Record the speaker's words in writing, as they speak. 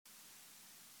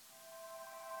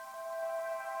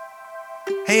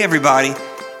Hey everybody,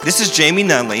 this is Jamie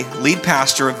Nunley, lead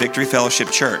pastor of Victory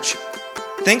Fellowship Church.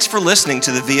 Thanks for listening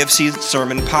to the VFC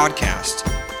Sermon Podcast.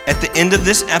 At the end of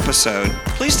this episode,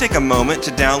 please take a moment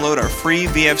to download our free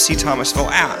VFC Thomasville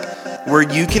app, where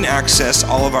you can access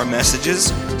all of our messages,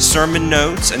 sermon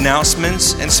notes,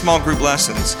 announcements, and small group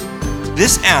lessons.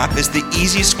 This app is the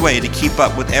easiest way to keep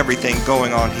up with everything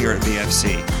going on here at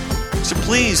VFC. So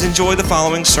please enjoy the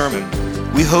following sermon.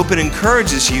 We hope it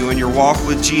encourages you in your walk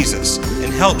with Jesus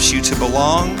and helps you to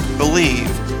belong, believe,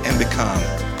 and become.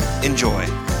 Enjoy.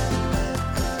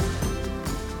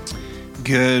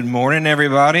 Good morning,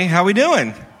 everybody. How we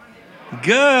doing?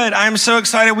 Good. I'm so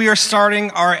excited. We are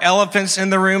starting our Elephants in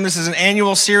the Room. This is an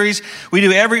annual series we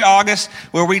do every August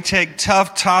where we take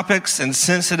tough topics and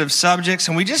sensitive subjects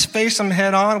and we just face them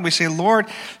head on. We say, Lord,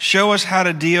 show us how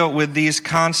to deal with these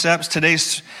concepts.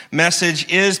 Today's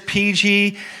message is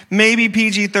PG, maybe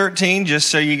PG-13, just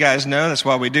so you guys know. That's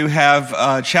why we do have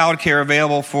childcare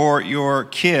available for your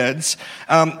kids.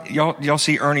 Y'all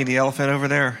see Ernie the elephant over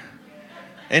there?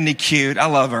 Isn't he cute? I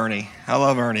love Ernie.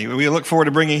 We look forward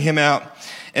to bringing him out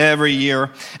every year.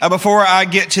 Before I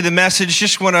get to the message,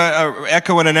 just want to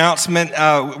echo an announcement.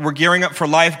 We're gearing up for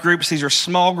life groups. These are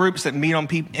small groups that meet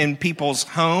in people's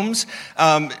homes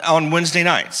on Wednesday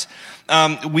nights.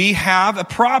 We have a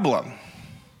problem.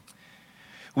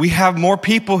 We have more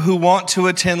people who want to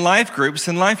attend life groups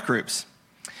than life groups.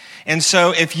 And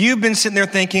so if you've been sitting there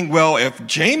thinking, well, if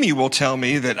Jamie will tell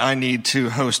me that I need to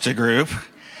host a group,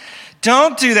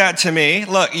 don't do that to me.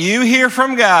 Look, you hear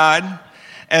from God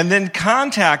and then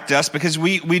contact us because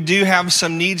we do have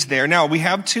some needs there. Now, we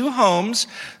have two homes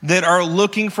that are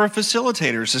looking for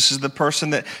facilitators. This is the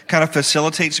person that kind of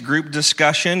facilitates group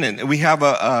discussion, and we have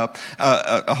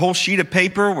a whole sheet of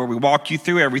paper where we walk you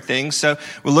through everything. So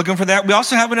we're looking for that. We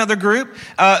also have another group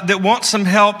that wants some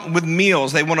help with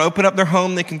meals. They want to open up their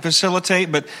home. They can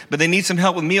facilitate, but they need some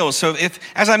help with meals. So if,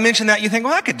 as I mentioned that, you think,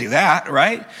 well, I could do that,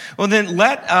 right? Well, then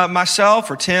let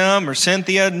myself or Tim or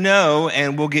Cynthia know,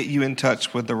 and we'll get you in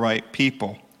touch with the right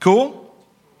people. Cool?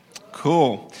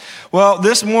 Well,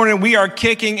 this morning we are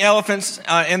kicking Elephants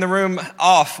in the Room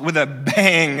off with a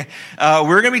bang.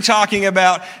 We're going to be talking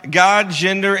about God,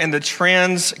 gender, and the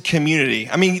trans community.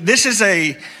 I mean, this is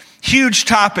a huge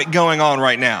topic going on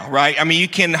right now, right? I mean, you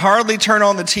can hardly turn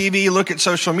on the TV, look at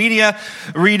social media,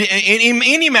 read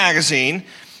any magazine,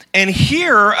 and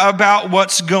hear about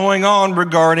what's going on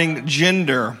regarding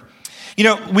gender. You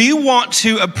know, we want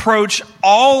to approach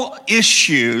all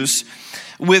issues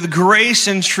with grace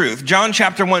and truth. John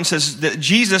chapter 1 says that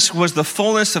Jesus was the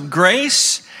fullness of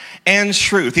grace and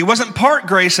truth. He wasn't part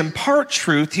grace and part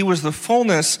truth. He was the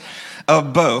fullness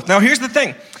of both. Now, here's the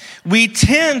thing. We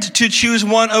tend to choose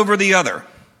one over the other.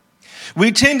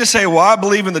 We tend to say, well, I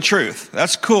believe in the truth.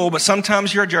 That's cool, but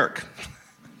sometimes you're a jerk.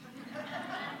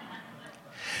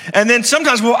 And then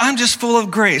sometimes, well, I'm just full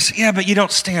of grace. Yeah, but you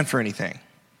don't stand for anything.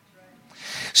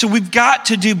 So we've got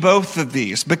to do both of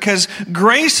these because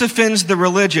grace offends the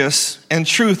religious and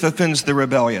truth offends the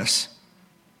rebellious.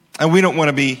 And we don't want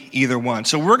to be either one.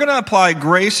 So we're going to apply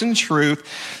grace and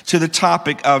truth to the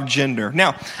topic of gender.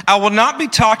 Now, I will not be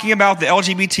talking about the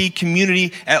LGBT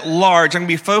community at large. I'm going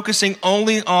to be focusing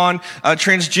only on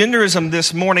transgenderism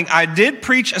this morning. I did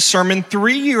preach a sermon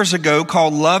 3 years ago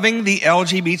called Loving the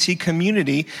LGBT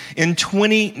Community in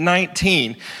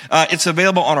 2019. It's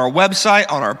available on our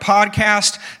website, on our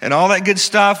podcast, and all that good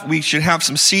stuff. We should have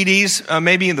some CDs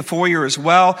maybe in the foyer as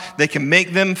well. They can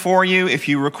make them for you if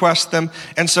you request them.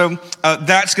 And so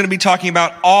that's going to be talking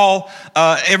about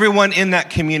everyone in that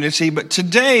community. But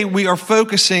today we are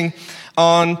focusing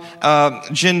on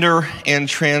gender and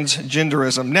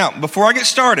transgenderism. Now, before I get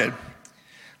started,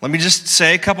 let me just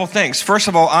say a couple things. First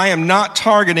of all, I am not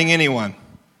targeting anyone.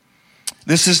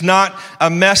 This is not a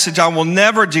message. I will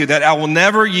never do that. I will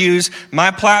never use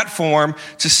my platform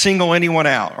to single anyone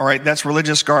out. All right, that's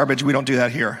religious garbage. We don't do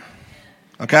that here.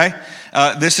 Okay?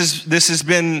 This has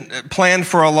been planned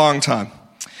for a long time.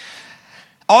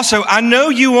 Also, I know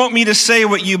you want me to say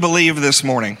what you believe this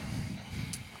morning.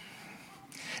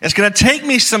 It's going to take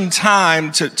me some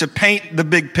time to paint the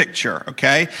big picture,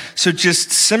 okay? So just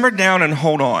simmer down and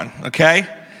hold on, okay?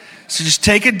 So just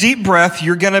take a deep breath.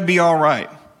 You're going to be all right.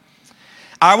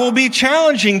 I will be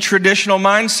challenging traditional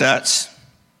mindsets,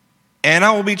 and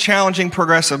I will be challenging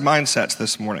progressive mindsets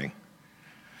this morning.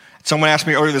 Someone asked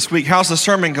me earlier this week, how's the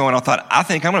sermon going? I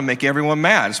think I'm going to make everyone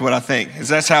mad is what I think.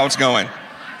 That's how it's going.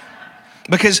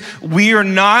 Because we are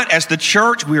not, as the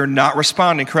church, we are not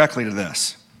responding correctly to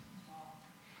this.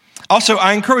 Also,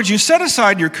 I encourage you, set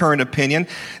aside your current opinion.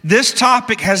 This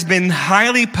topic has been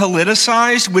highly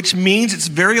politicized, which means it's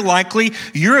very likely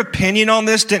your opinion on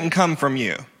this didn't come from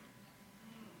you.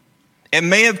 It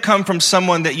may have come from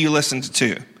someone that you listened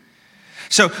to.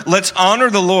 So let's honor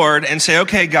the Lord and say,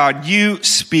 okay, God, you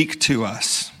speak to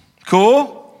us.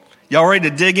 Cool? Y'all ready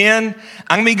to dig in?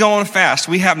 I'm going to be going fast.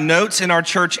 We have notes in our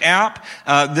church app.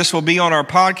 This will be on our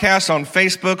podcast, on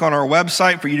Facebook, on our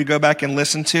website for you to go back and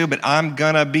listen to, but I'm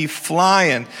going to be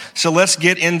flying. So let's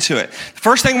get into it.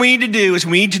 First thing we need to do is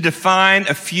we need to define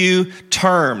a few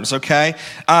terms, okay?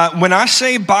 When I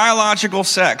say biological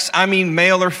sex, I mean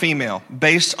male or female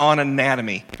based on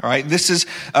anatomy, all right? This is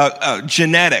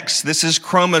genetics. This is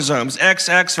chromosomes,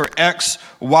 XX or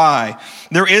XY.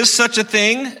 There is such a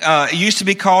thing. It used to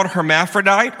be called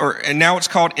hermaphrodite, and now it's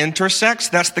called intersex.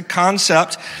 That's the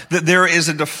concept that there is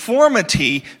a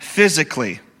deformity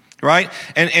physically, right?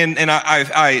 And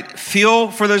I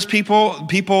feel for those people.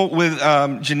 People with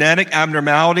genetic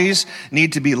abnormalities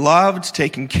need to be loved,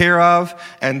 taken care of,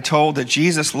 and told that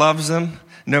Jesus loves them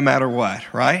no matter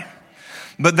what, right?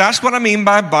 But that's what I mean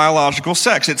by biological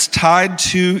sex. It's tied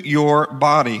to your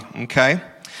body, okay?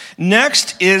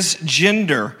 Next is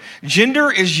gender. Gender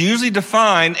is usually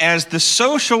defined as the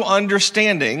social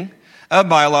understanding of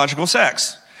biological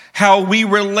sex, how we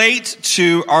relate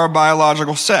to our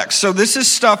biological sex. So this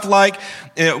is stuff like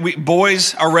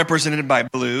boys are represented by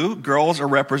blue, girls are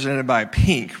represented by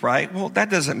pink, right? Well,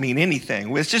 that doesn't mean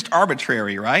anything. It's just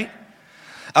arbitrary, right?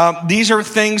 These are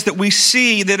things that we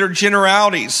see that are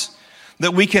generalities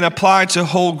that we can apply to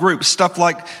whole groups. Stuff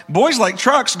like boys like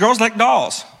trucks, girls like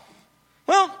dolls.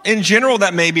 Well, in general,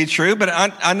 that may be true, but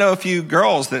I know a few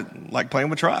girls that like playing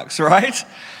with trucks, right?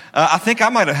 I think I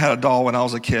might have had a doll when I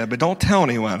was a kid, but don't tell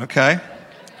anyone, okay?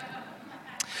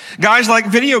 Guys like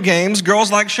video games,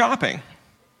 girls like shopping.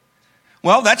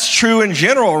 Well, that's true in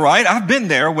general, right? I've been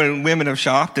there when women have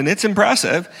shopped, and it's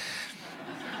impressive.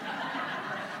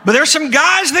 But there's some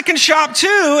guys that can shop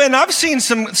too, and I've seen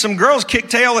some girls kick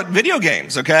tail at video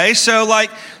games, okay? So right,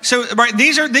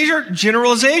 these are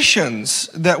generalizations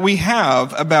that we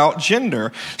have about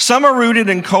gender. Some are rooted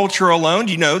in culture alone.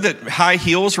 Do you know that high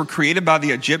heels were created by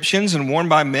the Egyptians and worn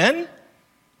by men?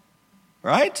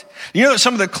 Right? You know that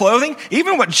some of the clothing,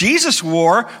 even what Jesus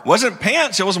wore, wasn't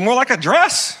pants, it was more like a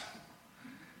dress.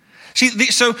 See,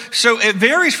 so it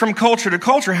varies from culture to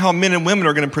culture how men and women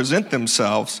are going to present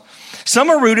themselves. Some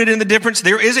are rooted in the difference.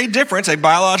 There is a difference, a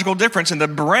biological difference in the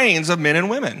brains of men and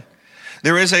women.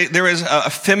 There is a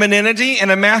femininity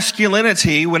and a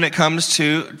masculinity when it comes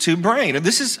to brain. And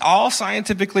this is all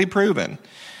scientifically proven.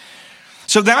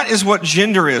 So that is what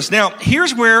gender is. Now,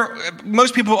 here's where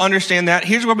most people understand that.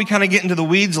 Here's where we kind of get into the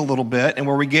weeds a little bit and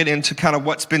where we get into kind of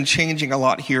what's been changing a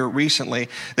lot here recently.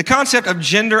 The concept of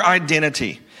gender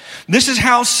identity. This is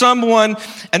how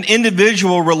an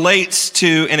individual relates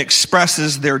to and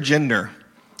expresses their gender.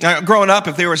 Now, growing up,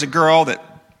 if there was a girl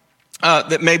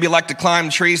that maybe liked to climb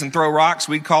trees and throw rocks,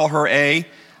 we'd call her a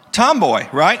tomboy,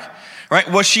 right? Right?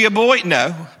 Was she a boy?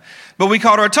 No. But we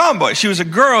called her a tomboy. She was a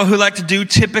girl who liked to do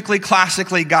typically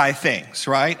classically guy things,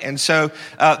 right? And so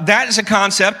that is a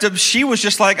concept of she was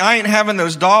just like, I ain't having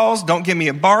those dolls. Don't give me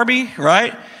a Barbie,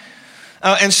 right?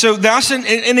 And so that's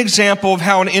an example of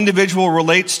how an individual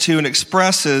relates to and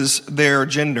expresses their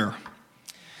gender.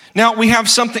 Now, we have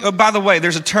something, by the way,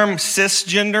 there's a term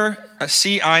cisgender,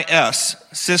 C-I-S,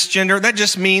 cisgender. That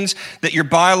just means that your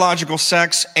biological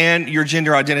sex and your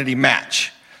gender identity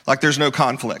match, like there's no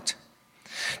conflict.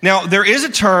 Now, there is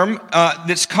a term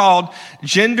that's called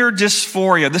gender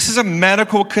dysphoria. This is a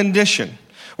medical condition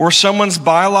where someone's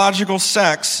biological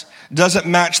sex doesn't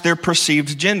match their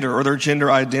perceived gender or their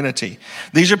gender identity.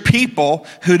 These are people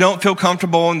who don't feel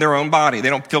comfortable in their own body. They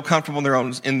don't feel comfortable in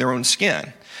their own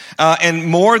skin. And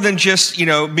more than just,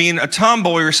 being a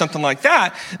tomboy or something like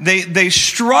that, they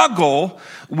struggle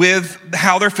with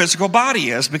how their physical body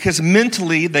is because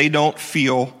mentally they don't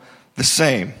feel the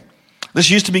same. This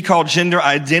used to be called gender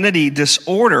identity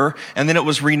disorder, and then it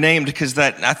was renamed because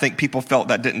I think people felt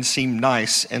that didn't seem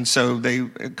nice, and so they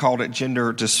called it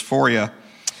gender dysphoria.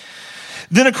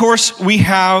 Then, of course, we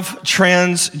have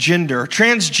transgender.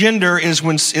 Transgender is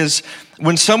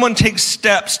when someone takes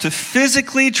steps to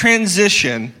physically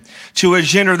transition to a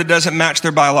gender that doesn't match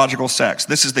their biological sex.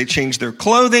 This is they change their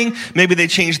clothing, maybe they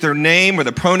change their name or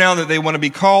the pronoun that they want to be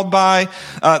called by.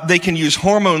 They can use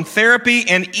hormone therapy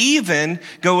and even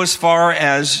go as far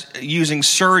as using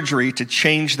surgery to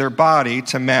change their body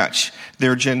to match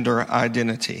their gender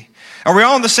identity. Are we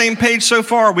all on the same page so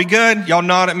far? Are we good? Y'all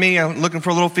nod at me. I'm looking for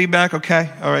a little feedback.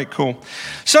 Okay. All right, cool.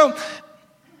 So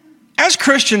as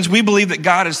Christians, we believe that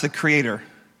God is the creator,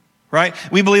 right?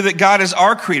 We believe that God is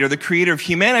our creator, the creator of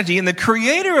humanity, and the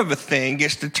creator of a thing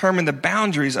gets to determine the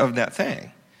boundaries of that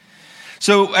thing.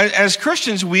 So as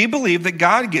Christians, we believe that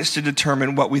God gets to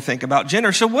determine what we think about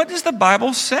gender. So what does the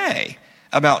Bible say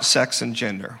about sex and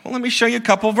gender? Well, let me show you a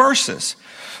couple verses.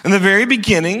 In the very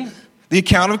beginning, the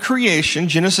account of creation,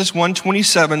 Genesis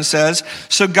 1:27 says,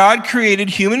 "So God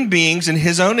created human beings in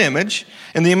his own image.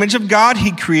 In the image of God, he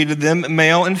created them,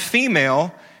 male and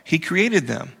female, he created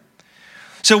them."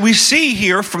 So we see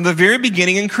here from the very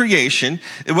beginning in creation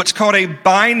what's called a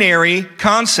binary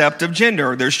concept of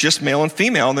gender. There's just male and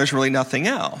female, and there's really nothing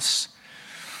else.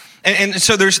 And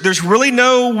so there's really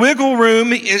no wiggle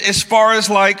room as far as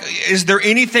like, is there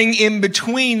anything in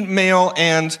between male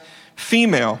and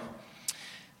female?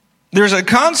 There's a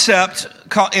concept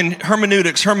called in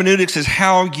hermeneutics. Hermeneutics is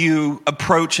how you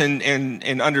approach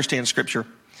and understand Scripture.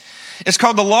 It's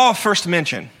called the law of first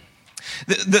mention.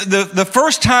 The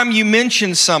first time you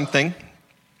mention something,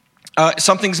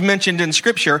 something's mentioned in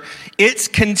Scripture, it's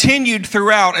continued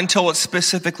throughout until it's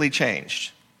specifically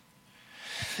changed.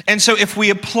 And so if we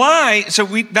apply,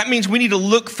 that means we need to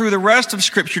look through the rest of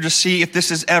Scripture to see if this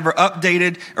is ever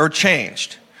updated or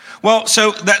changed. Well,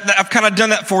 so I've kind of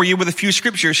done that for you with a few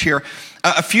scriptures here.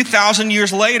 A few thousand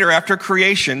years later, after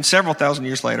creation, several thousand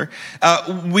years later,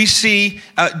 we see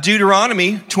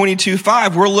Deuteronomy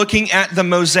 22:5. We're looking at the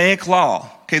Mosaic Law.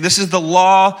 Okay, this is the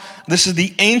law. This is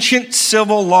the ancient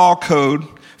civil law code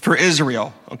for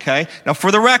Israel. Okay, now for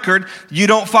the record, you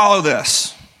don't follow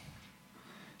this.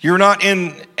 You're not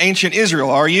in ancient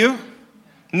Israel, are you?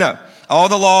 No. All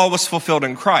the law was fulfilled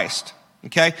in Christ.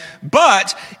 Okay,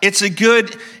 but it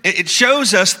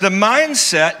shows us the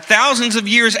mindset thousands of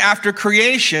years after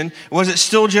creation. Was it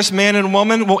still just man and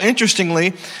woman? Well,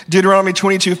 interestingly, Deuteronomy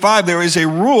 22:5, there is a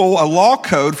rule, a law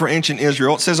code for ancient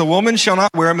Israel. It says a woman shall not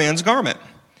wear a man's garment,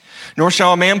 nor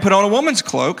shall a man put on a woman's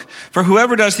cloak, for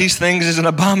whoever does these things is an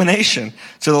abomination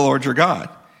to the Lord your God.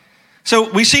 So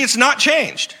we see it's not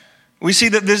changed. We see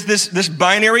that this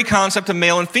binary concept of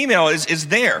male and female is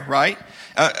there, right?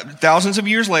 Thousands of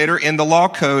years later in the law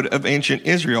code of ancient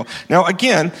Israel. Now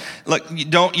again, look, you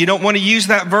don't want to use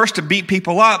that verse to beat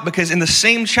people up, because in the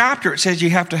same chapter it says you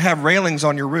have to have railings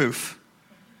on your roof.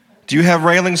 Do you have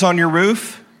railings on your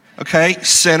roof? Okay,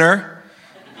 sinner.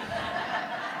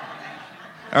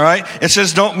 All right, it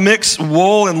says don't mix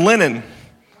wool and linen.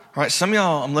 All right, some of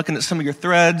y'all, I'm looking at some of your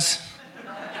threads.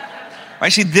 All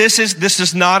right, see, this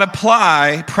does not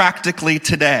apply practically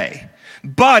today.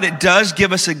 But it does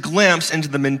give us a glimpse into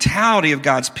the mentality of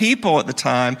God's people at the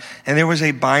time, and there was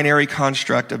a binary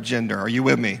construct of gender. Are you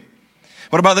with me?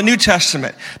 What about the New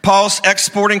Testament? Paul's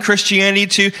exporting Christianity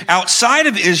to outside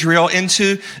of Israel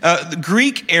into the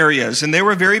Greek areas, and they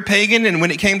were very pagan, and when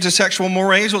it came to sexual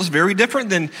mores, it was very different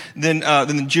than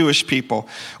the Jewish people.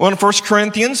 Well, in 1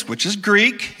 Corinthians, which is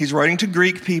Greek, he's writing to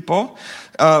Greek people,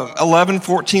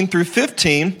 11:14 through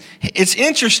 15. It's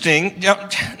interesting.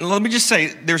 Let me just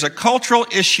say, there's a cultural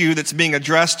issue that's being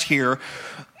addressed here.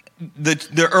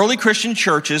 The early Christian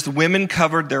churches, the women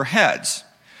covered their heads.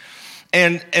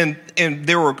 And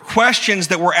there were questions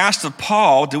that were asked of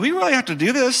Paul. Do we really have to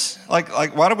do this?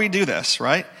 Like, why do we do this,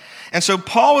 right? And so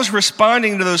Paul was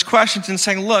responding to those questions and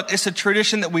saying, look, it's a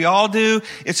tradition that we all do.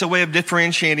 It's a way of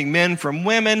differentiating men from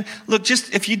women. Look,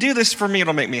 just if you do this for me,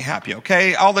 it'll make me happy,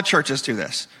 okay? All the churches do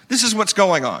this. This is what's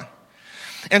going on.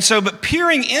 And so, but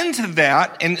peering into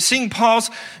that and seeing Paul's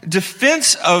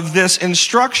defense of this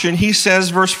instruction, he says,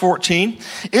 verse 14,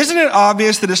 isn't it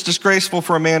obvious that it's disgraceful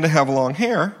for a man to have long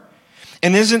hair?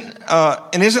 And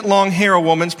isn't long hair a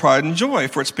woman's pride and joy,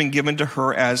 for it's been given to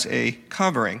her as a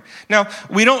covering? Now,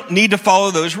 we don't need to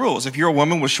follow those rules. If you're a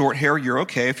woman with short hair, you're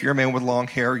okay. If you're a man with long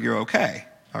hair, you're okay.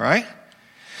 All right?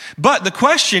 But the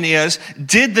question is,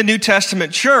 did the New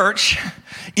Testament church,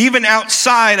 even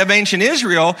outside of ancient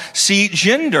Israel, see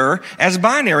gender as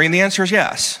binary? And the answer is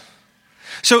yes.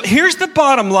 So here's the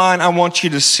bottom line I want you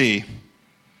to see.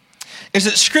 Is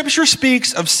that Scripture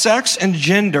speaks of sex and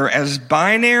gender as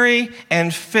binary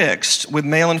and fixed with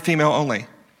male and female only.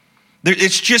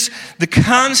 It's just the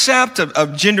concept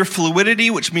of gender fluidity,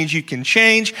 which means you can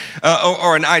change,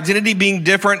 or an identity being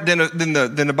different than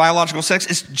the biological sex,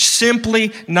 is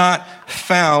simply not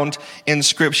found in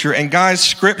Scripture. And guys,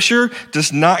 Scripture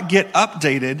does not get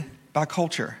updated by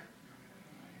culture.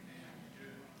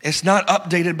 It's not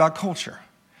updated by culture.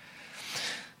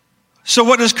 So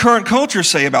what does current culture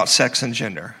say about sex and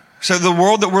gender? So the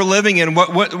world that we're living in,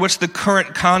 what's the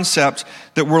current concept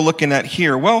that we're looking at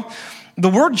here? Well, the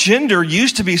word gender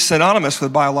used to be synonymous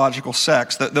with biological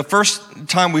sex. The first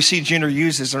time we see gender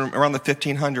used is around the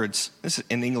 1500s. This is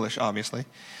in English, obviously.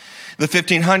 The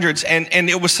 1500s, and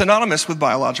it was synonymous with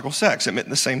biological sex. It meant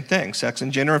the same thing, sex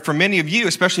and gender. And for many of you,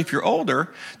 especially if you're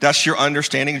older, that's your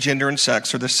understanding. Gender and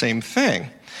sex are the same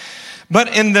thing.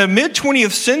 But in the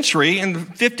mid-20th century, in the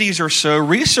 50s or so,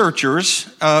 researchers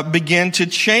began to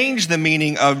change the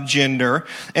meaning of gender,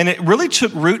 and it really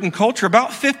took root in culture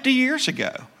about 50 years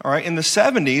ago. All right, in the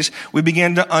 70s, we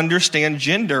began to understand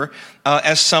gender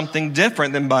as something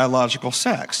different than biological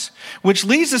sex, which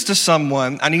leads us to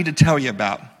someone I need to tell you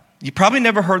about. You probably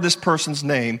never heard this person's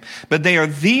name, but they are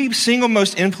the single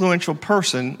most influential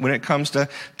person when it comes to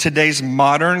today's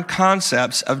modern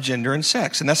concepts of gender and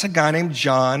sex, and that's a guy named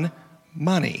John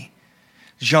Money.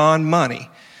 John Money.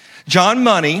 John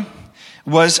Money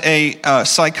was a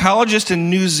psychologist in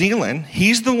New Zealand.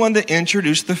 He's the one that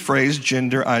introduced the phrase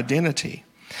gender identity.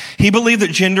 He believed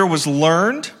that gender was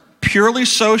learned, purely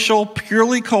social,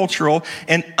 purely cultural,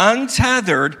 and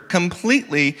untethered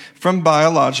completely from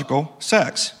biological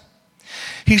sex.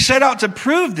 He set out to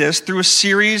prove this through a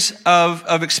series of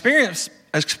experiments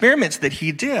that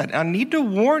he did. I need to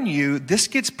warn you, this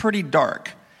gets pretty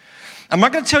dark. I'm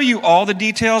not going to tell you all the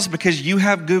details because you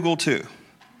have Google too.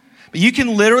 But you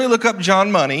can literally look up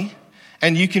John Money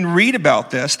and you can read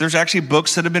about this. There's actually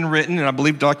books that have been written and I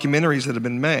believe documentaries that have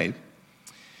been made.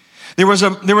 There was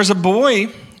a boy,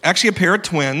 actually a pair of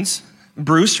twins,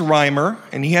 Bruce Reimer,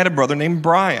 and he had a brother named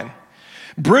Brian.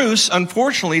 Bruce,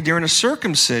 unfortunately, during a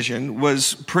circumcision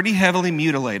was pretty heavily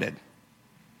mutilated.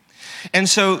 And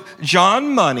so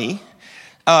John Money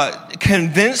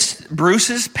convinced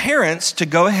Bruce's parents to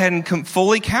go ahead and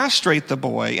fully castrate the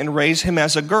boy and raise him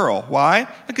as a girl. Why?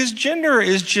 Because gender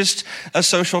is just a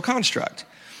social construct.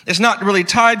 It's not really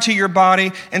tied to your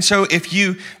body. And so if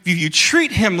you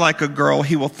treat him like a girl,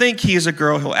 he will think he is a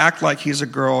girl, he'll act like he's a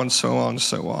girl, and so on and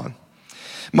so on.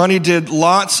 Money did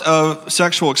lots of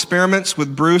sexual experiments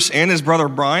with Bruce and his brother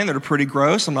Brian that are pretty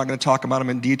gross. I'm not going to talk about them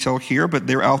in detail here, but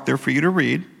they're out there for you to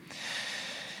read.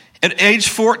 At age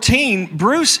 14,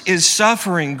 Bruce is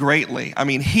suffering greatly. I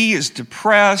mean, he is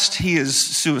depressed, he is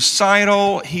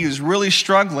suicidal, he is really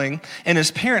struggling, and his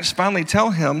parents finally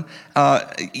tell him,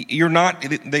 you're not,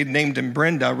 they named him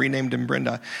Brenda, renamed him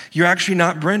Brenda. You're actually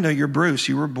not Brenda, you're Bruce.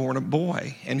 You were born a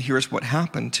boy, and here's what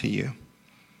happened to you.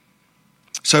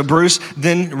 So Bruce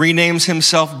then renames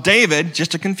himself David, just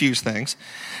to confuse things,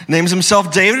 names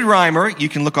himself David Reimer. You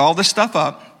can look all this stuff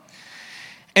up.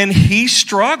 And he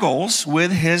struggles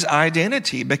with his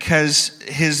identity because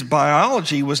his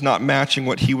biology was not matching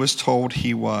what he was told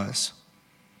he was.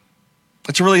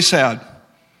 It's really sad.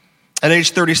 At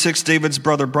age 36, David's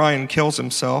brother Brian kills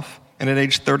himself. And at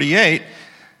age 38,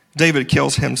 David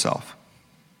kills himself.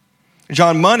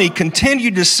 John Money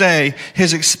continued to say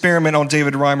his experiment on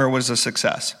David Reimer was a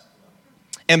success.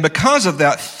 And because of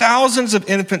that, thousands of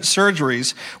infant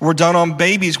surgeries were done on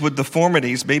babies with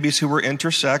deformities, babies who were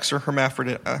intersex or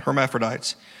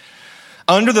hermaphrodites,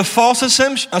 under the false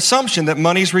assumption that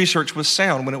Money's research was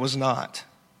sound when it was not.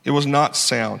 It was not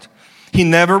sound. He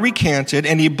never recanted,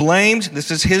 and he blamed,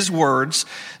 this is his words,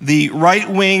 the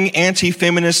right-wing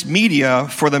anti-feminist media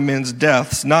for the men's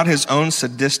deaths, not his own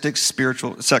sadistic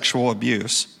sexual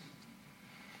abuse.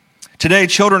 Today,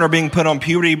 children are being put on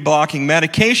puberty-blocking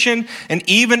medication and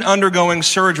even undergoing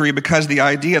surgery because the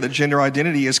idea that gender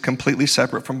identity is completely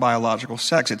separate from biological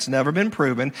sex. It's never been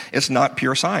proven. It's not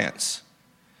pure science.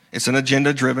 It's an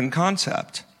agenda-driven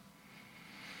concept.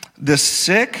 This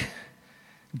sick,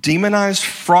 demonized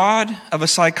fraud of a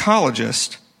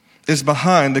psychologist is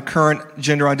behind the current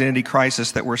gender identity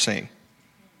crisis that we're seeing.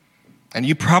 And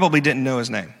you probably didn't know his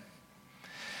name.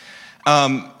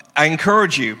 I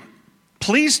encourage you,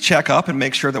 please check up and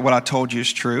make sure that what I told you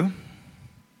is true.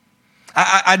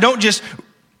 I don't just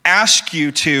ask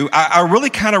you to, I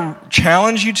really kind of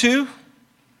challenge you to,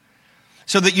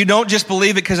 so that you don't just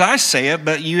believe it because I say it,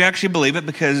 but you actually believe it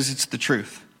because it's the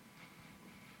truth.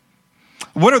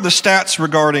 What are the stats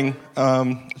regarding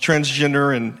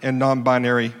transgender and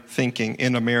non-binary thinking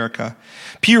in America?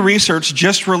 Pew Research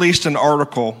just released an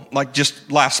article, like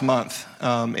just last month,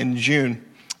 in June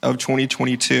of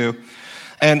 2022.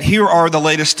 And here are the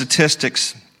latest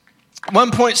statistics.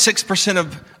 1.6%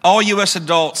 of all U.S.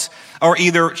 adults are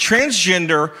either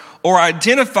transgender or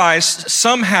identify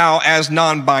somehow as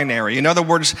non-binary. In other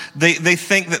words, they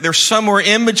think that they're somewhere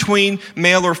in between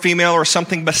male or female or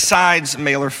something besides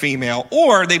male or female.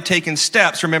 Or they've taken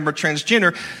steps. Remember,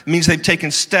 transgender means they've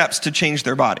taken steps to change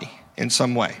their body in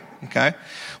some way. Okay?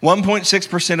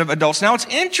 1.6% of adults. Now, it's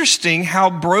interesting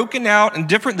how broken out and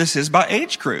different this is by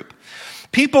age group.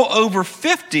 People over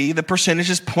 50, the percentage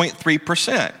is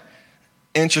 0.3%.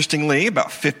 Interestingly, about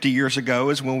 50 years ago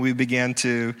is when we began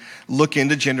to look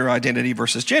into gender identity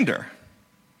versus gender.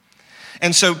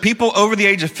 And so people over the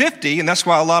age of 50, and that's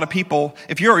why a lot of people,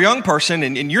 if you're a young person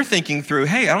and you're thinking through,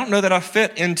 hey, I don't know that I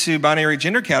fit into binary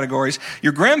gender categories,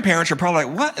 your grandparents are probably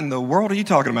like, what in the world are you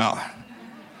talking about?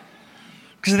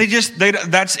 Because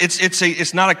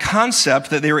it's not a concept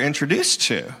that they were introduced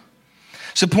to.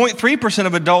 So 0.3%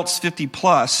 of adults 50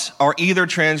 plus are either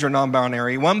trans or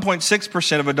non-binary,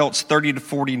 1.6% of adults 30 to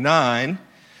 49,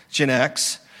 Gen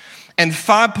X, and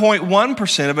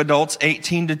 5.1% of adults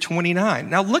 18 to 29.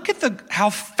 Now look at how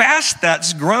fast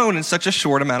that's grown in such a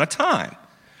short amount of time.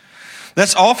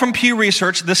 That's all from Pew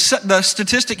Research. The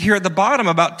statistic here at the bottom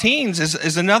about teens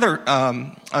is another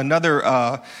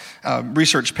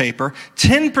research paper.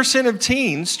 10% of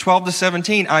teens, 12 to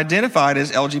 17, identified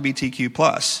as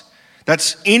LGBTQ+.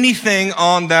 That's anything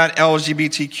on that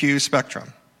LGBTQ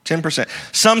spectrum, 10%.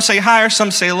 Some say higher, some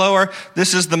say lower.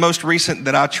 This is the most recent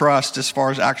that I trust as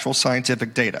far as actual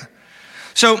scientific data.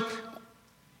 So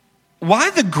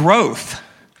why the growth?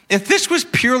 If this was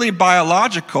purely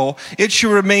biological, it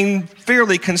should remain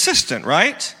fairly consistent,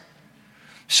 right?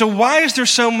 So why is there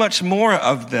so much more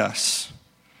of this?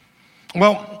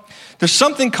 Well, there's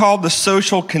something called the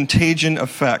social contagion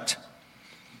effect.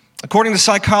 According to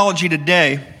Psychology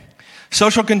Today,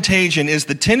 social contagion is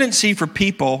the tendency for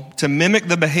people to mimic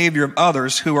the behavior of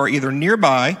others who are either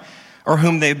nearby or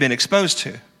whom they've been exposed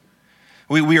to.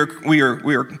 We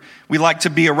like to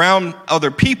be around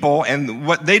other people, and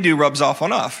what they do rubs off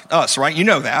on us, right? You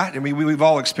know that. I mean, we've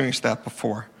all experienced that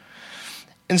before.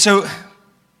 And so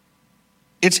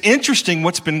it's interesting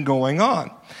what's been going on.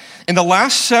 In the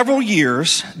last several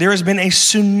years, there has been a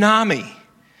tsunami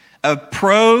of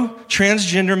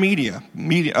pro-transgender media,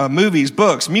 movies,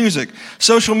 books, music,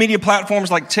 social media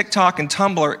platforms like TikTok and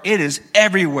Tumblr. It is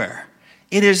everywhere.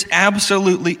 It is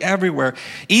absolutely everywhere.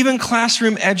 Even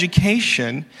classroom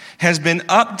education has been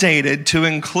updated to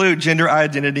include gender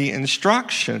identity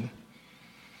instruction.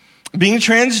 Being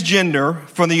transgender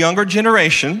for the younger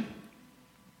generation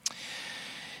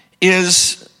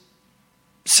is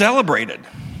celebrated.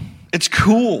 It's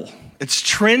cool. It's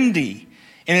trendy.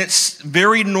 And it's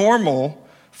very normal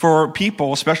for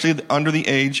people, especially under the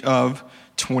age of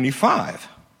 25.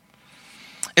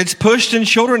 It's pushed in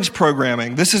children's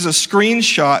programming. This is a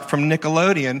screenshot from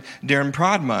Nickelodeon during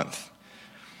Pride Month.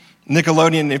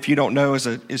 Nickelodeon, if you don't know,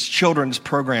 is children's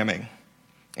programming.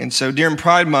 And so during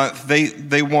Pride Month,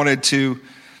 they wanted to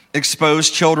expose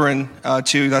children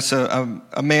that's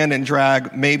a man in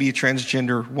drag, maybe a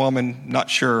transgender woman, not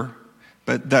sure.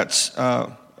 But that's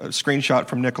a screenshot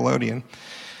from Nickelodeon.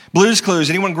 Blue's Clues.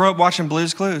 Anyone grow up watching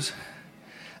Blue's Clues?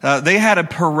 They had a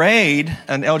parade,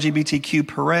 an LGBTQ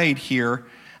parade here.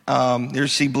 You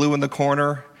see Blue in the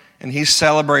corner, and he's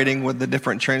celebrating with the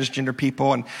different transgender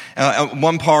people. And at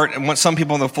one part, some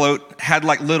people on the float had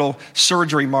like little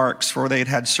surgery marks where they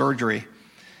had surgery.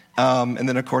 And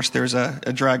then, of course, there's a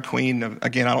drag queen.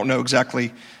 Again, I don't know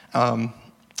exactly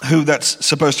who that's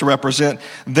supposed to represent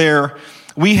there.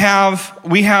 Have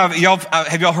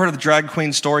y'all heard of the Drag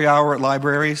Queen Story Hour at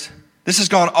libraries? This has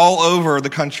gone all over the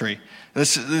country.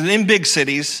 In big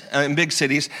cities,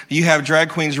 you have drag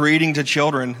queens reading to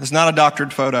children. It's not a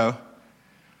doctored photo.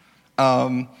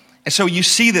 And so you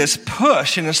see this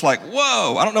push, and it's like,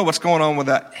 whoa, I don't know what's going on with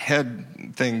that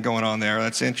head thing going on there.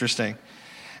 That's interesting.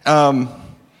 Guys,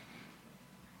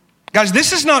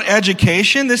 this is not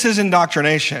education. This is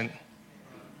indoctrination.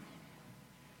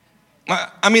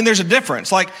 I mean, there's a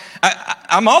difference. Like,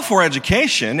 I'm all for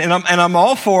education, and I'm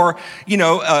all for,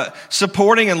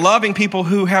 supporting and loving people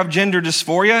who have gender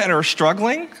dysphoria and are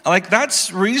struggling. Like,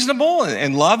 that's reasonable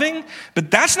and loving, but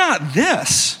that's not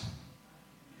this.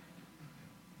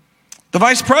 The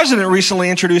vice president recently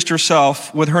introduced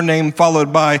herself with her name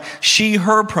followed by she,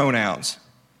 her pronouns.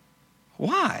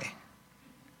 Why?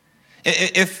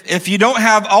 If you don't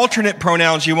have alternate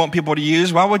pronouns you want people to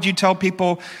use, why would you tell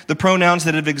people the pronouns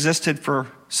that have existed for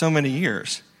so many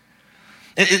years?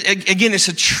 Again, it's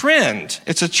a trend.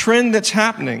 It's a trend that's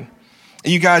happening.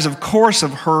 You guys, of course,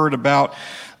 have heard about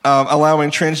allowing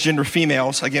transgender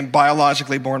females, again,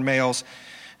 biologically born males,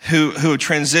 who have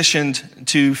transitioned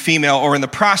to female or in the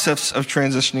process of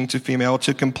transitioning to female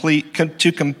to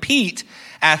compete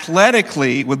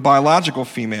athletically with biological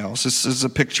females. This is a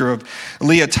picture of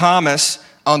Leah Thomas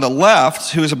on the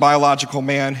left, who is a biological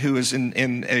man who is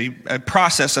in a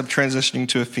process of transitioning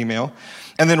to a female.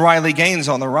 And then Riley Gaines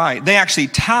on the right. They actually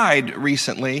tied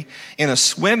recently in a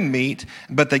swim meet,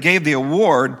 but they gave the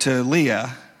award to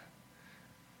Leah.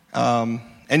 And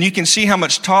you can see how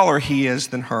much taller he is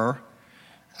than her.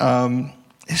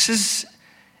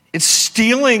 It's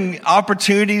stealing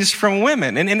opportunities from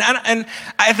women. And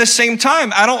at the same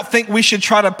time, I don't think we should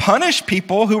try to punish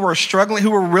people who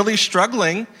are really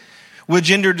struggling with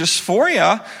gender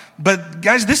dysphoria. But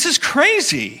guys, this is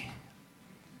crazy.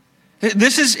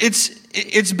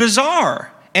 It's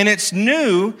bizarre and it's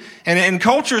new, and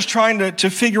culture is trying to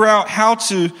figure out how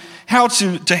how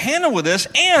to handle with this.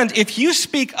 And if you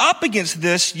speak up against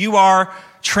this, you are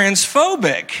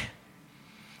transphobic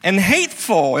and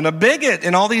hateful and a bigot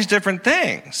and all these different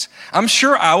things. I'm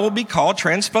sure I will be called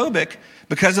transphobic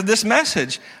because of this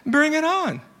message. Bring it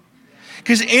on.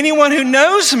 Because anyone who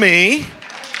knows me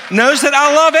knows that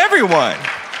I love everyone.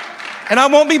 And I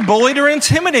won't be bullied or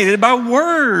intimidated by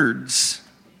words.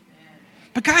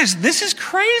 But guys, this is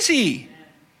crazy.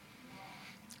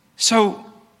 So,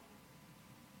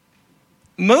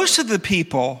 most of the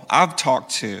people I've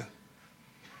talked to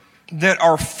that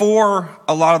are for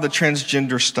a lot of the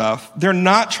transgender stuff, they're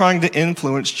not trying to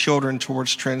influence children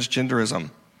towards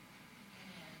transgenderism.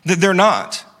 They're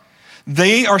not.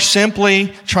 They are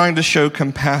simply trying to show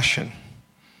compassion.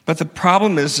 But the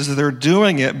problem is that they're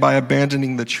doing it by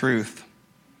abandoning the truth,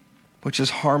 which is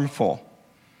harmful.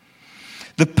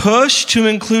 The push to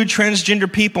include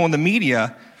transgender people in the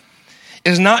media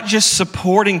is not just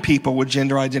supporting people with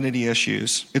gender identity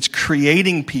issues. It's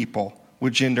creating people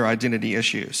with gender identity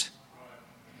issues.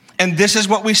 And this is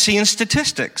what we see in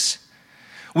statistics.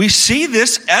 We see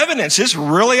this evidence. It's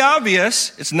really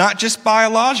obvious. It's not just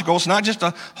biological. It's not just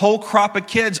a whole crop of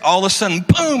kids. All of a sudden,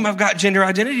 boom, I've got gender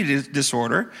identity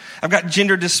disorder. I've got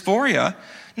gender dysphoria.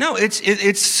 No,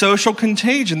 it's social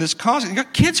contagion that's causing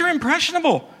it. Kids are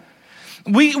impressionable.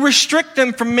 We restrict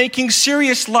them from making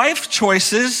serious life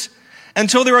choices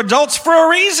until they're adults for a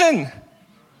reason.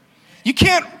 You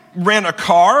can't rent a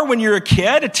car when you're a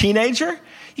kid, a teenager.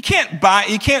 You can't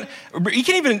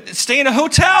even stay in a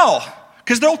hotel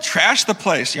because they'll trash the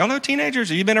place. Y'all know teenagers?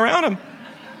 Have you been around them?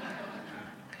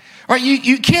 Right?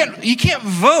 You can't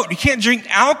vote. You can't drink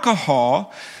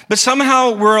alcohol, but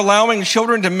somehow we're allowing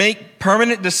children to make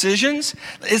permanent decisions.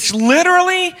 It's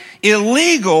literally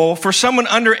illegal for someone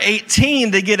under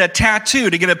 18 to get a tattoo,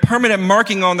 to get a permanent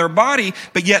marking on their body,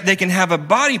 but yet they can have a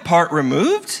body part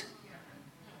removed.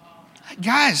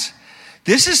 Guys,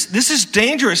 this is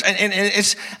dangerous, and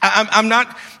it's I'm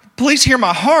not. Please hear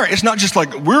my heart. It's not just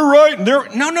like we're right and they're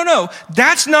no.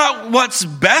 That's not what's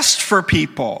best for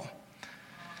people.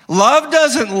 Love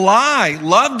doesn't lie.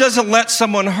 Love doesn't let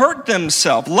someone hurt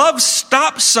themselves. Love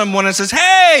stops someone and says,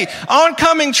 "Hey,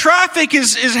 oncoming traffic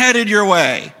is headed your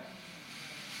way."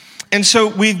 And so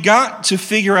we've got to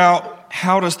figure out,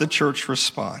 how does the church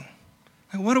respond?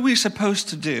 What are we supposed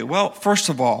to do? Well, first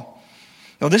of all,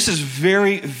 now this is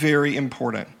very, very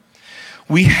important.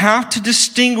 We have to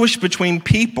distinguish between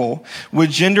people with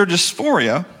gender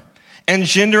dysphoria and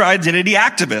gender identity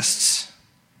activists.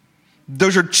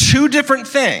 Those are two different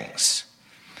things.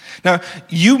 Now,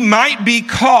 you might be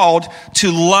called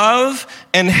to love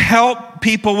and help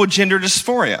people with gender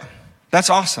dysphoria. That's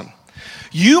awesome.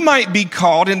 You might be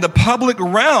called in the public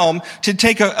realm to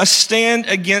take a stand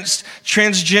against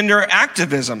transgender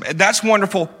activism. That's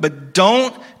wonderful, but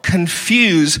don't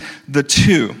confuse the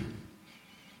two.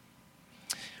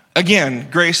 Again,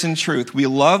 grace and truth. We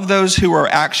love those who are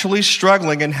actually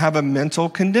struggling and have a mental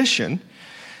condition.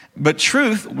 But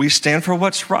truth, we stand for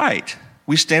what's right.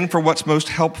 We stand for what's most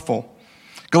helpful.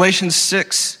 Galatians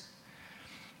 6,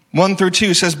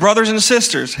 1-2 says, brothers and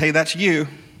sisters, hey, that's you.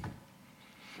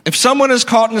 If someone is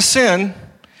caught in a sin,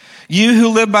 you who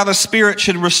live by the Spirit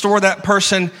should restore that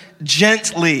person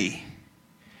gently.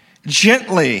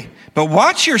 Gently. But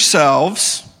watch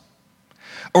yourselves,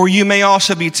 or you may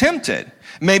also be tempted.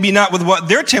 Maybe not with what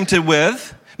they're tempted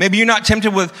with. Maybe you're not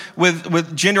tempted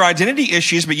with gender identity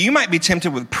issues, but you might be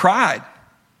tempted with pride.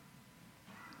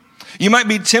 You might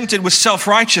be tempted with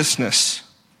self-righteousness.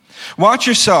 Watch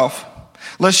yourself,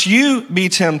 lest you be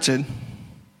tempted.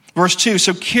 Verse 2,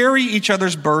 so carry each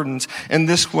other's burdens. In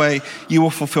this way, you will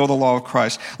fulfill the law of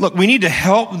Christ. Look, we need to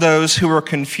help those who are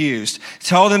confused.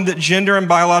 Tell them that gender and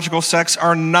biological sex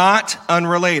are not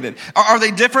unrelated. Are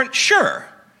they different? Sure.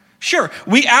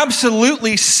 We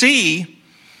absolutely see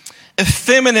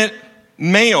effeminate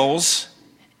males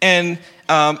and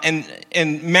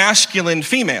masculine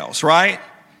females, right?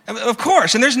 Of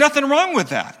course, and there's nothing wrong with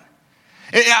that.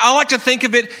 I like to think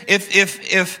of it,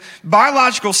 if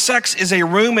biological sex is a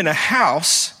room in a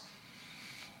house,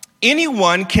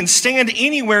 anyone can stand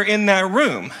anywhere in that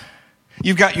room.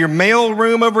 You've got your male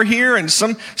room over here, and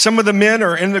some of the men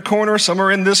are in the corner, some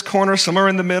are in this corner, some are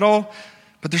in the middle,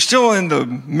 but they're still in the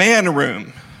man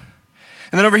room.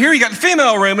 And then over here, you got the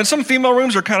female room, and some female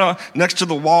rooms are kind of next to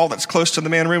the wall that's close to the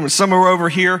man room, and some are over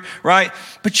here, right?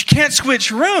 But you can't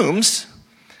switch rooms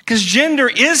because gender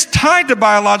is tied to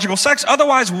biological sex.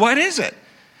 Otherwise, what is it?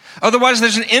 Otherwise,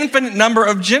 there's an infinite number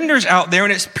of genders out there,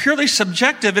 and it's purely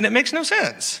subjective, and it makes no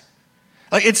sense.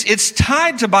 Like it's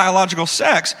tied to biological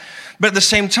sex, but at the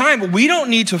same time, we don't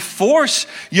need to force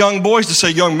young boys to say,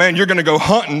 young man, you're going to go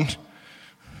hunting.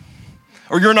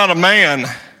 or you're not a man.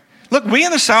 Look, we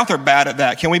in the South are bad at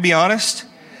that. Can we be honest?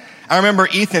 I remember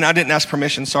Ethan, I didn't ask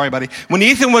permission, sorry buddy. When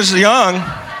Ethan was young,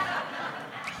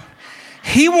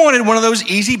 he wanted one of those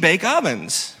easy bake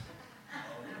ovens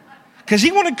because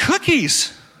he wanted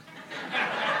cookies.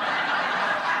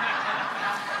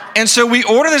 And so we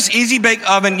order this easy bake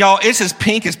oven, y'all, it's as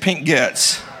pink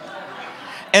gets.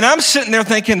 And I'm sitting there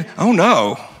thinking, oh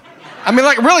no. I mean,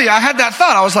 like really, I had that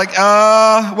thought. I was like,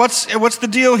 what's the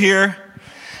deal here?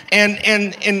 And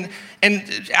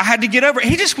I had to get over it.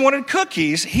 He just wanted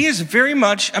cookies. He is very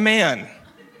much a man.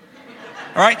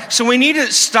 All right? So we need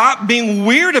to stop being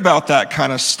weird about that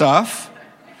kind of stuff.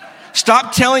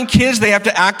 Stop telling kids they have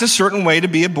to act a certain way to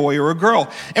be a boy or a girl.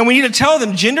 And we need to tell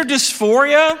them gender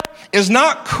dysphoria is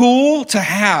not cool to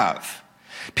have.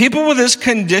 People with this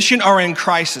condition are in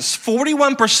crisis.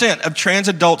 41% of trans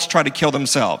adults try to kill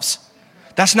themselves.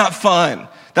 That's not fun.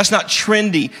 That's not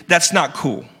trendy. That's not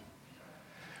cool.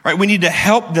 Right? We need to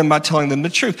help them by telling them the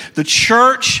truth. The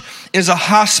church is a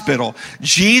hospital.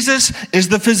 Jesus is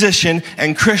the physician,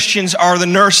 and Christians are the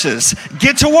nurses.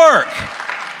 Get to work.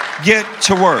 Get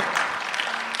to work.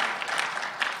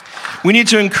 We need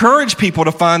to encourage people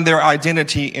to find their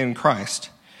identity in Christ.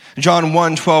 John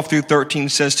 1:12-13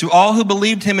 says, to all who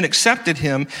believed him and accepted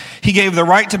him, he gave the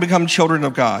right to become children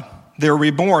of God. They are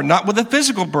reborn, not with a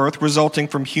physical birth resulting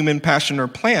from human passion or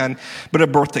plan, but a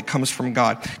birth that comes from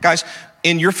God. Guys,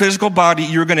 in your physical body,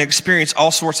 you're going to experience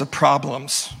all sorts of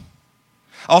problems,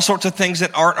 all sorts of things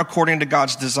that aren't according to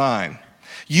God's design.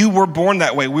 You were born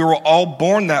that way. We were all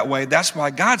born that way. That's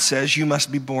why God says you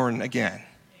must be born again.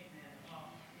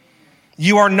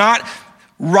 You are not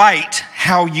right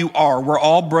how you are. We're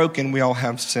all broken. We all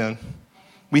have sin.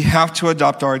 We have to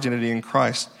adopt our identity in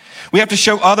Christ. We have to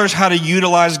show others how to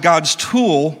utilize God's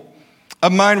tool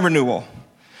of mind renewal.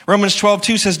 Romans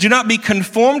 12:2 says, do not be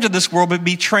conformed to this world, but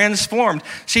be transformed.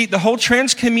 See, the whole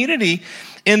trans community,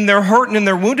 in their hurt and in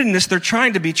their woundedness, they're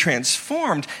trying to be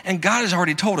transformed. And God has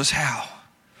already told us how.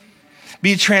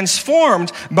 Be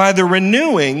transformed by the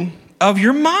renewing of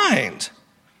your mind.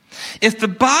 If the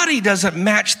body doesn't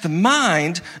match the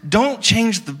mind, don't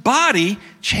change the body,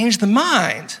 change the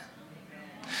mind.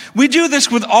 We do this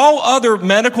with all other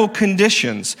medical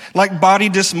conditions, like body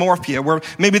dysmorphia, where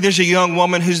maybe there's a young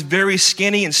woman who's very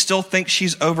skinny and still thinks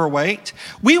she's overweight.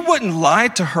 We wouldn't lie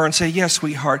to her and say, yes,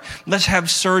 sweetheart, let's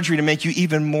have surgery to make you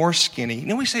even more skinny.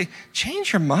 No, we say,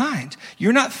 change your mind.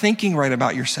 You're not thinking right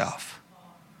about yourself.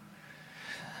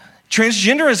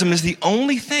 Transgenderism is the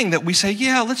only thing that we say,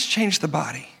 yeah, let's change the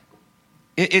body.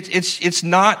 It's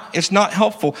not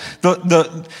helpful.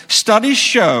 The studies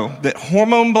show that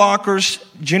hormone blockers,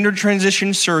 gender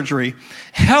transition surgery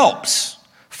helps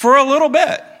for a little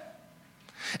bit.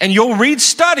 And you'll read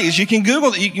studies, you can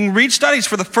Google it, you can read studies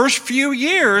for the first few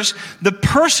years, the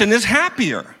person is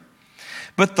happier.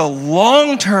 But the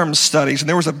long-term studies, and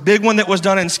there was a big one that was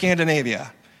done in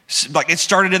Scandinavia, like it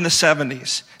started in the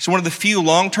 70s. It's one of the few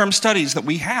long-term studies that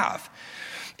we have.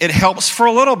 It helps for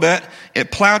a little bit, it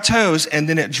plateaus, and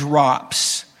then it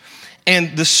drops.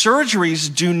 And the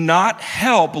surgeries do not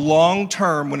help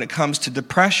long-term when it comes to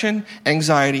depression,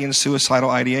 anxiety, and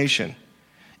suicidal ideation.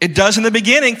 It does in the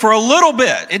beginning for a little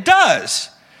bit. It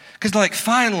does. Because like,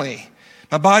 finally,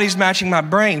 my body's matching my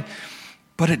brain.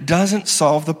 But it doesn't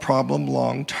solve the problem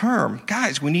long-term.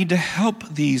 Guys, we need to help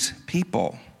these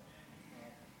people.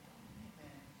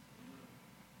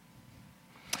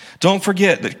 Don't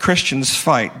forget that Christians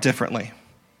fight differently.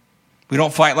 We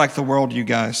don't fight like the world, you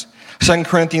guys. 2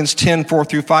 Corinthians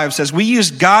 10:4-5 says, we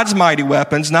use God's mighty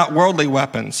weapons, not worldly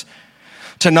weapons,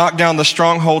 to knock down the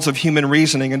strongholds of human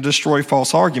reasoning and destroy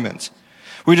false arguments.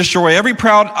 We destroy every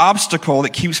proud obstacle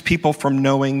that keeps people from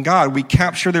knowing God. We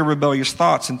capture their rebellious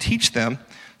thoughts and teach them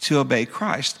to obey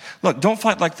Christ. Look, don't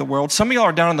fight like the world. Some of y'all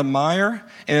are down in the mire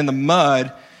and in the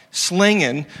mud,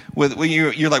 slinging with,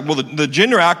 you're like, well, the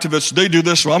gender activists, they do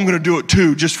this, so I'm going to do it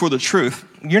too, just for the truth.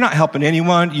 You're not helping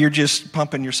anyone. You're just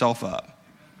pumping yourself up.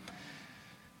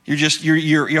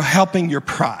 You're helping your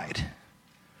pride.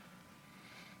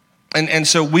 And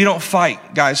so we don't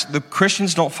fight, guys. The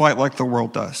Christians don't fight like the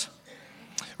world does.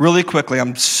 Really quickly,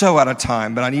 I'm so out of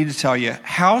time, but I need to tell you,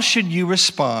 how should you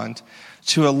respond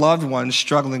to a loved one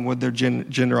struggling with their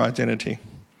gender identity?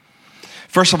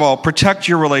 First of all, protect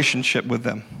your relationship with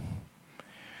them.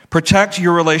 Protect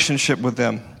your relationship with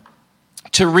them.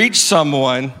 To reach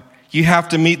someone, you have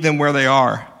to meet them where they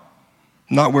are,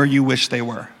 not where you wish they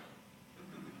were.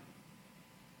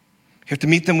 You have to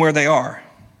meet them where they are.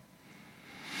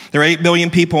 There are 8 billion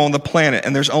people on the planet,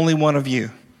 and there's only one of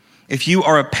you. If you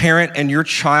are a parent and your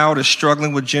child is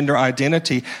struggling with gender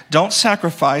identity, don't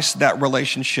sacrifice that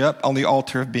relationship on the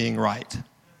altar of being right.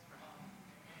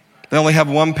 They only have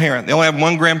one parent. They only have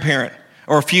one grandparent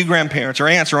or a few grandparents or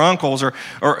aunts or uncles or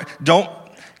don't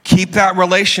keep that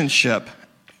relationship.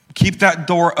 Keep that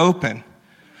door open.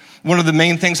 One of the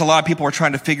main things a lot of people are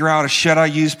trying to figure out is, should I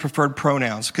use preferred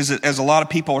pronouns? Because as a lot of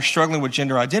people are struggling with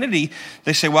gender identity,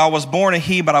 they say, well, I was born a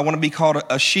he, but I want to be called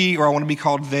a she, or I want to be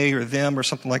called they or them or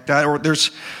something like that. Or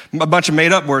there's a bunch of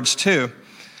made up words too.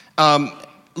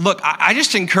 Look, I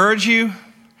just encourage you,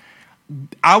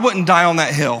 I wouldn't die on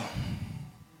that hill.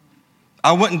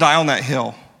 I wouldn't die on that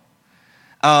hill.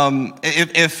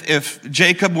 If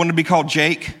Jacob wanted to be called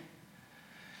Jake,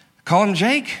 call him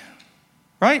Jake,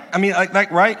 right? I mean,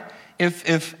 like right? If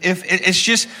it's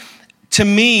just, to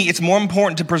me, it's more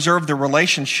important to preserve the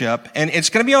relationship, and it's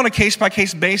going to be on a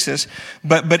case-by-case basis,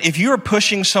 but if you are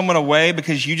pushing someone away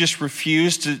because you just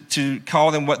refuse to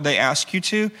call them what they ask you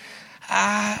to,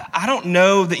 I don't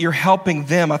know that you're helping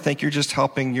them. I think you're just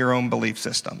helping your own belief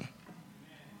system.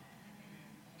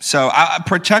 So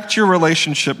protect your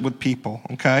relationship with people,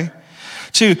 okay?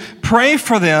 2, pray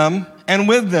for them and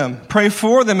with them. Pray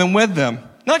for them and with them.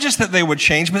 Not just that they would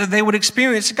change, but that they would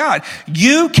experience God.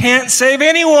 You can't save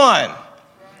anyone.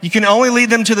 You can only lead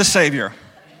them to the Savior.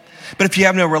 But if you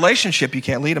have no relationship, you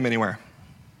can't lead them anywhere.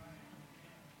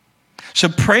 So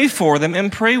pray for them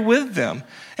and pray with them.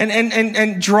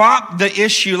 And drop the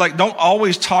issue, like don't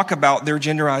always talk about their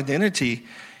gender identity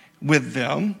with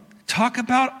them. Talk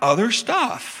about other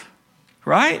stuff,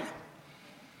 right?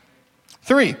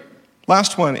 3,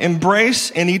 last one,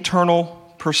 embrace an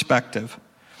eternal perspective.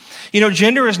 You know,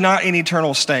 gender is not an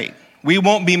eternal state. We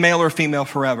won't be male or female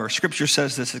forever. Scripture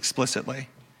says this explicitly.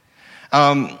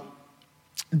 Don't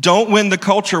win the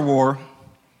culture war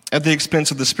at the expense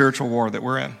of the spiritual war that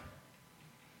we're in.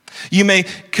 You may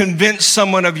convince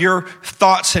someone of your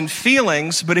thoughts and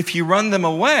feelings, but if you run them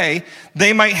away,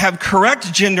 they might have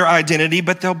correct gender identity,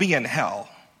 but they'll be in hell.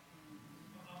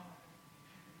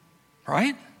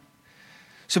 Right?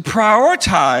 So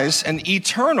prioritize an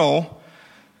eternal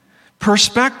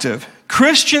perspective.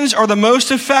 Christians are the most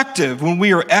effective when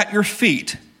we are at your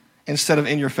feet instead of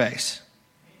in your face.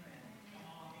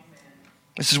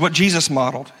 This is what Jesus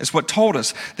modeled. It's what told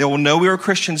us. They will know we are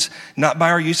Christians not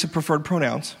by our use of preferred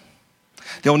pronouns.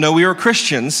 They'll know we are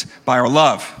Christians by our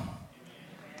love.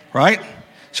 Right?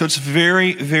 So it's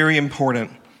very, very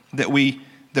important that we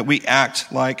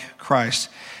act like Christ.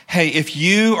 Hey, if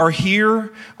you are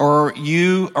here or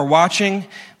you are watching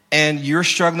and you're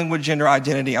struggling with gender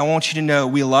identity, I want you to know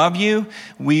we love you.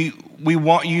 We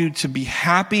want you to be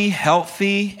happy,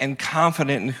 healthy, and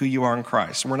confident in who you are in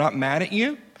Christ. We're not mad at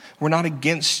you. We're not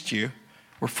against you.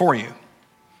 We're for you.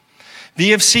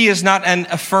 VFC is not an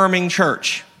affirming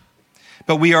church,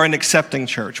 but we are an accepting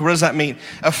church. What does that mean?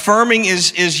 Affirming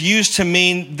is used to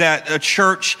mean that a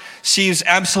church sees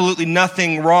absolutely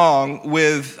nothing wrong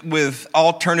with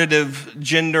alternative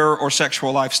gender or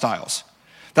sexual lifestyles.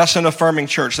 That's an affirming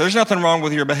church. There's nothing wrong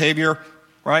with your behavior,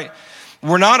 right?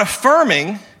 We're not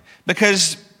affirming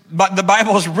because the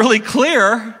Bible is really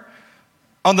clear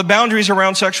on the boundaries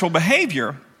around sexual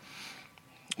behavior.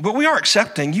 But we are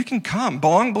accepting. You can come.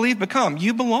 Belong, believe, become.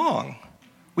 You belong.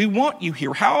 We want you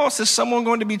here. How else is someone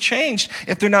going to be changed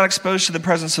if they're not exposed to the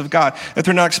presence of God, if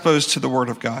they're not exposed to the Word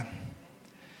of God?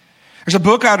 There's a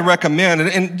book I'd recommend,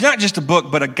 and not just a book,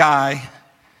 but a guy,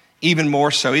 even more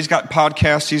so. He's got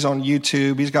podcasts, he's on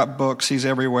YouTube, he's got books, he's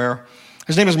everywhere.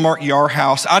 His name is Mark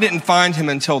Yarhouse. I didn't find him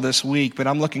until this week, but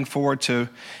I'm looking forward to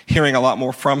hearing a lot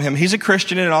more from him. He's a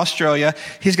Christian in Australia.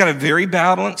 He's got a very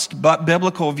balanced but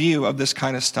biblical view of this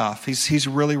kind of stuff. He's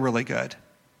really, really good.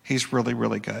 He's really,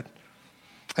 really good.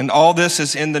 And all this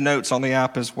is in the notes on the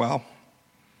app as well.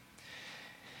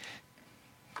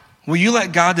 Will you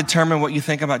let God determine what you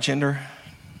think about gender?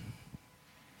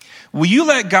 Will you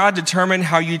let God determine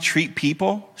how you treat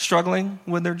people struggling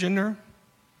with their gender?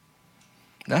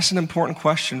 That's an important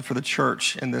question for the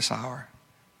church in this hour.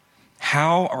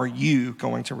 How are you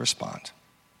going to respond?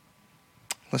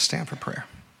 Let's stand for prayer.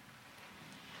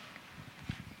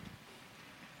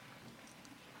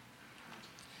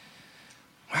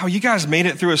 Wow, you guys made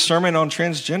it through a sermon on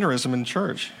transgenderism in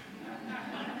church.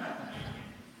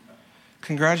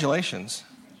 Congratulations.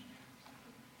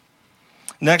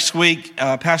 Next week,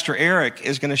 Pastor Eric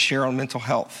is going to share on mental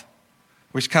health,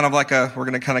 which is kind of like we're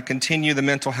going to kind of continue the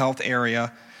mental health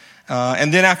area.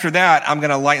 And then after that, I'm going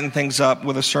to lighten things up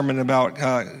with a sermon about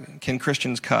can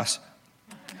Christians cuss?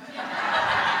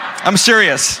 I'm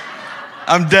serious.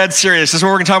 I'm dead serious. This is what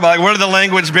we're going to talk about. Like, what are the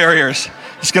language barriers?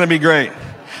 It's going to be great.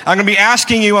 I'm going to be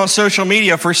asking you on social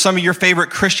media for some of your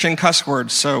favorite Christian cuss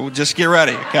words. So just get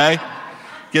ready, okay?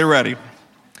 Get ready.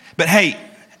 But hey,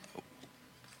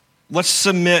 let's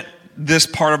submit this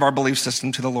part of our belief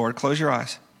system to the Lord. Close your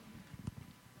eyes.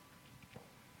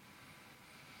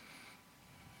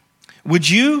 Would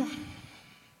you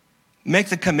make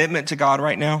the commitment to God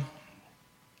right now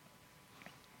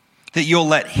that you'll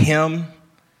let him,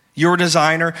 your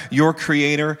designer, your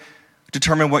creator,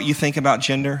 determine what you think about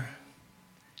gender?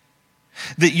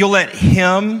 That you'll let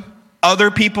him, other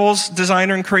people's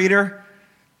designer and creator,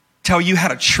 tell you how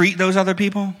to treat those other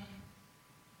people?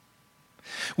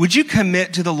 Would you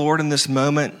commit to the Lord in this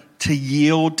moment to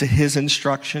yield to his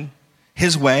instruction,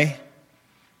 his way?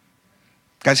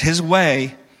 Guys, his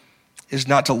way is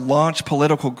not to launch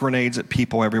political grenades at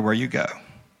people everywhere you go.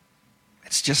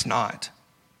 It's just not.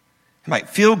 It might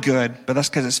feel good, but that's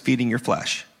because it's feeding your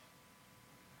flesh.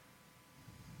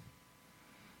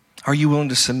 Are you willing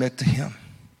to submit to him?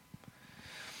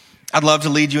 I'd love to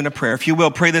lead you in a prayer. If you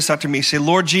will, pray this after me. Say,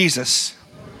 Lord Jesus,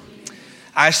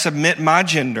 I submit my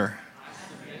gender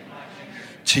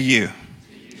to you.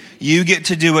 You get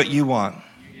to do what you want.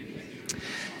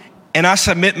 And I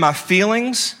submit my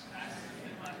feelings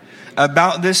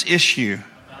about this issue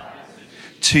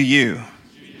to you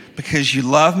because you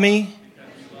love me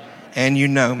and you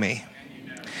know me.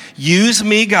 Use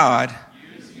me, God,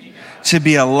 to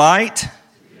be a light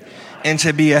and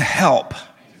to be a help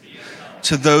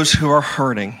to those who are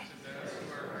hurting.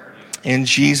 In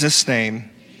Jesus' name,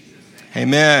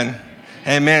 amen.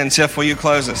 Amen. Tiff, will you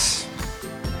close us?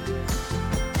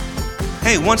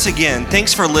 Hey, once again,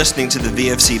 thanks for listening to the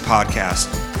VFC podcast.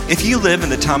 If you live in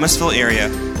the Thomasville area,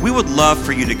 we would love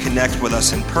for you to connect with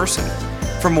us in person.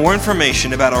 For more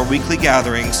information about our weekly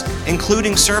gatherings,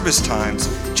 including service times,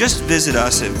 just visit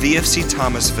us at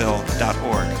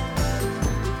vfcthomasville.org.